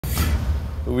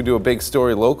Moving to a big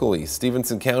story locally,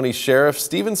 Stephenson County Sheriff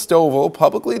Stephen Stovall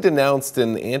publicly denounced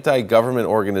an anti-government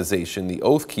organization, the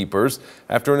Oath Keepers,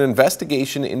 after an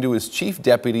investigation into his chief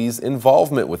deputy's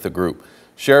involvement with the group.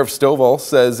 Sheriff Stovall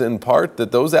says in part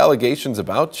that those allegations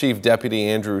about Chief Deputy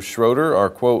Andrew Schroeder are,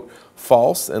 quote,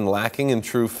 false and lacking in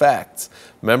true facts.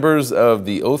 Members of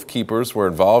the Oath Keepers were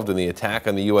involved in the attack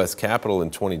on the U.S. Capitol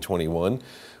in 2021,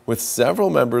 with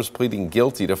several members pleading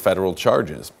guilty to federal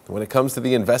charges. When it comes to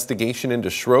the investigation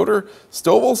into Schroeder,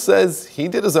 Stovall says he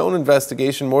did his own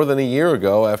investigation more than a year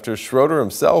ago after Schroeder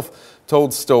himself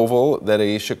told Stovall that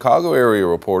a Chicago area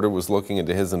reporter was looking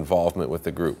into his involvement with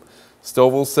the group.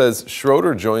 Stovall says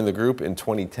Schroeder joined the group in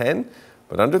 2010,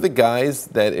 but under the guise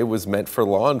that it was meant for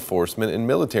law enforcement and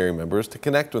military members to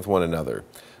connect with one another.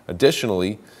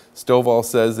 Additionally, Stovall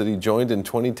says that he joined in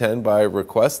 2010 by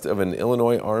request of an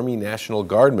Illinois Army National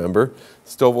Guard member.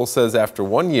 Stovall says after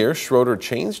 1 year, Schroeder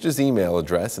changed his email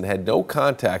address and had no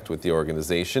contact with the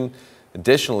organization.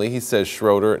 Additionally, he says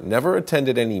Schroeder never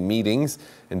attended any meetings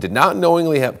and did not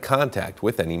knowingly have contact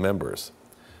with any members.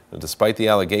 Now, despite the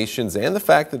allegations and the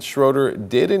fact that Schroeder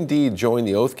did indeed join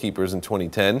the Oath Keepers in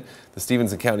 2010, the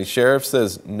Stephenson County Sheriff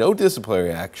says no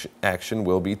disciplinary action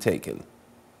will be taken.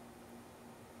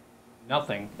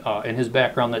 Nothing in his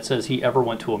background that says he ever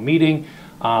went to a meeting,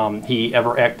 he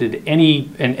ever acted in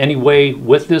any way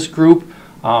with this group.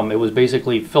 It was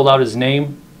basically filled out his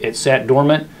name, it sat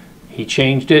dormant, he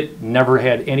changed it, never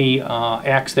had any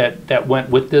acts that went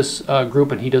with this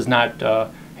group, and he does not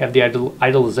have the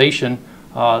idolization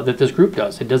that this group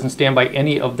does. It doesn't stand by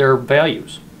any of their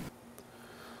values.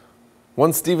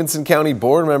 One Stephenson County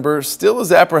board member still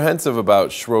is apprehensive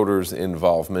about Schroeder's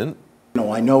involvement.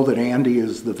 I know that Andy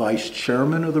is the vice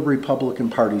chairman of the Republican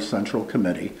Party Central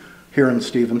Committee here in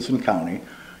Stephenson County.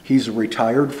 He's a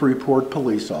retired Freeport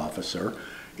police officer,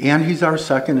 and he's our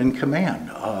second in command.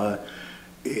 How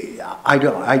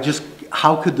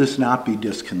could this not be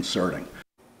disconcerting?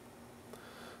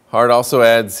 Hart also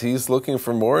adds he's looking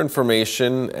for more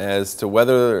information as to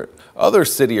whether other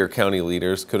city or county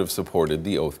leaders could have supported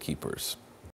the Oath Keepers.